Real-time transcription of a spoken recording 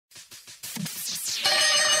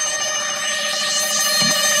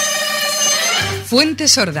Fuente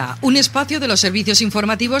Sorda, un espacio de los servicios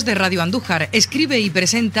informativos de Radio Andújar. Escribe y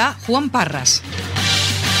presenta Juan Parras.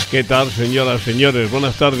 ¿Qué tal, señoras, señores?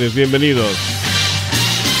 Buenas tardes, bienvenidos.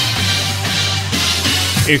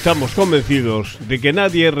 Estamos convencidos de que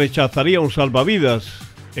nadie rechazaría un salvavidas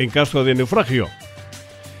en caso de naufragio.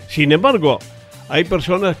 Sin embargo, hay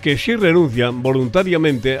personas que sí renuncian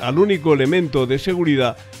voluntariamente al único elemento de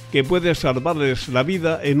seguridad que puede salvarles la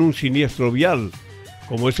vida en un siniestro vial,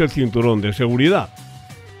 como es el cinturón de seguridad.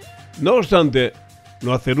 No obstante,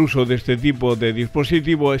 no hacer uso de este tipo de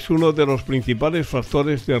dispositivo es uno de los principales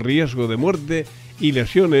factores de riesgo de muerte y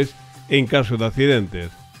lesiones en caso de accidentes.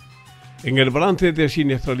 En el balance de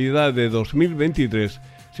siniestralidad de 2023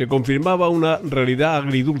 se confirmaba una realidad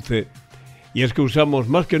agridulce, y es que usamos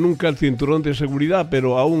más que nunca el cinturón de seguridad,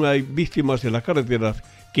 pero aún hay víctimas en las carreteras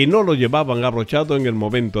que no lo llevaban abrochado en el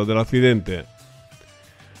momento del accidente.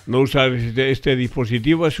 No usar este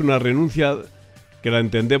dispositivo es una renuncia que la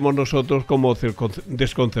entendemos nosotros como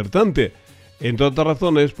desconcertante, entre otras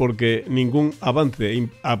razones porque ningún avance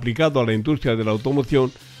aplicado a la industria de la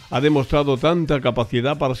automoción ha demostrado tanta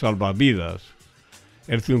capacidad para salvar vidas.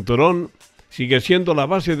 El cinturón sigue siendo la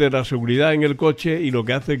base de la seguridad en el coche y lo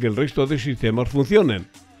que hace que el resto de sistemas funcionen.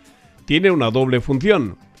 Tiene una doble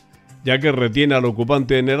función, ya que retiene al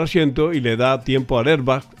ocupante en el asiento y le da tiempo al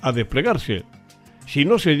airbag a desplegarse. Si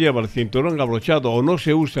no se lleva el cinturón abrochado o no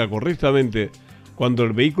se usa correctamente, cuando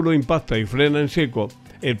el vehículo impacta y frena en seco,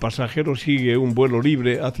 el pasajero sigue un vuelo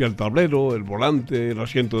libre hacia el tablero, el volante, el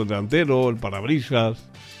asiento delantero, el parabrisas.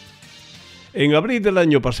 En abril del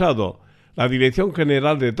año pasado, la Dirección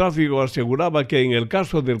General de Tráfico aseguraba que en el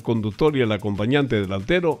caso del conductor y el acompañante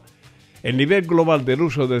delantero, el nivel global del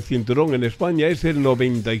uso del cinturón en España es del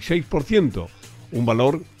 96%, un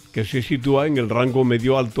valor que se sitúa en el rango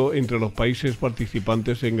medio-alto entre los países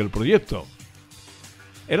participantes en el proyecto.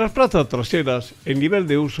 En las plazas traseras, el nivel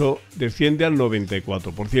de uso desciende al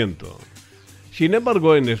 94%. Sin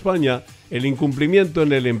embargo, en España, el incumplimiento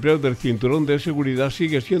en el empleo del cinturón de seguridad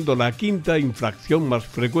sigue siendo la quinta infracción más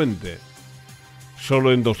frecuente.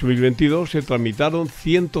 Solo en 2022 se tramitaron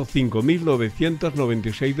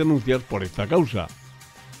 105.996 denuncias por esta causa.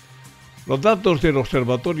 Los datos del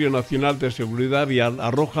Observatorio Nacional de Seguridad Vial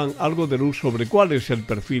arrojan algo de luz sobre cuál es el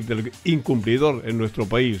perfil del incumplidor en nuestro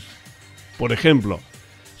país. Por ejemplo,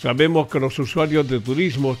 sabemos que los usuarios de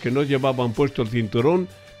turismos que no llevaban puesto el cinturón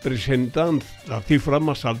presentan las cifras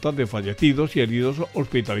más altas de fallecidos y heridos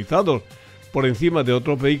hospitalizados, por encima de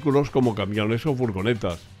otros vehículos como camiones o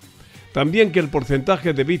furgonetas. También que el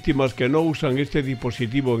porcentaje de víctimas que no usan este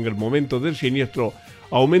dispositivo en el momento del siniestro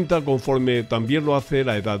aumenta conforme también lo hace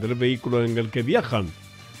la edad del vehículo en el que viajan.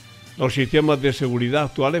 Los sistemas de seguridad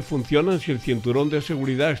actuales funcionan si el cinturón de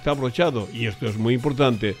seguridad está abrochado, y esto es muy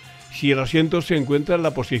importante, si el asiento se encuentra en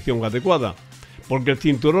la posición adecuada, porque el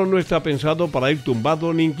cinturón no está pensado para ir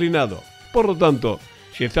tumbado ni inclinado. Por lo tanto,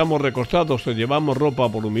 si estamos recostados o llevamos ropa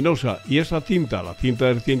voluminosa y esa cinta, la cinta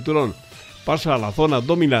del cinturón, pasa a la zona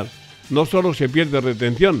abdominal, no solo se pierde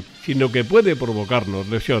retención, sino que puede provocarnos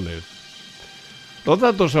lesiones. Los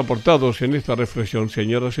datos aportados en esta reflexión,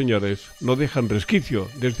 señoras y señores, no dejan resquicio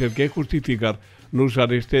desde el que justificar no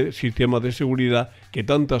usar este sistema de seguridad que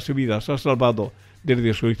tantas vidas ha salvado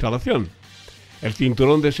desde su instalación. El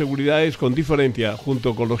cinturón de seguridad es, con diferencia,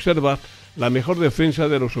 junto con los airbags, la mejor defensa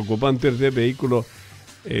de los ocupantes de vehículos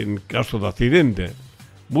en caso de accidente.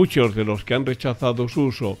 Muchos de los que han rechazado su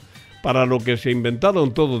uso, para lo que se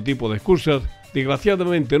inventaron todo tipo de excusas,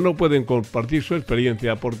 desgraciadamente no pueden compartir su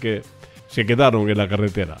experiencia porque se quedaron en la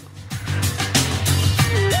carretera.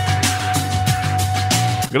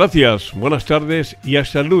 Gracias, buenas tardes y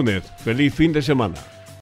hasta el lunes. Feliz fin de semana.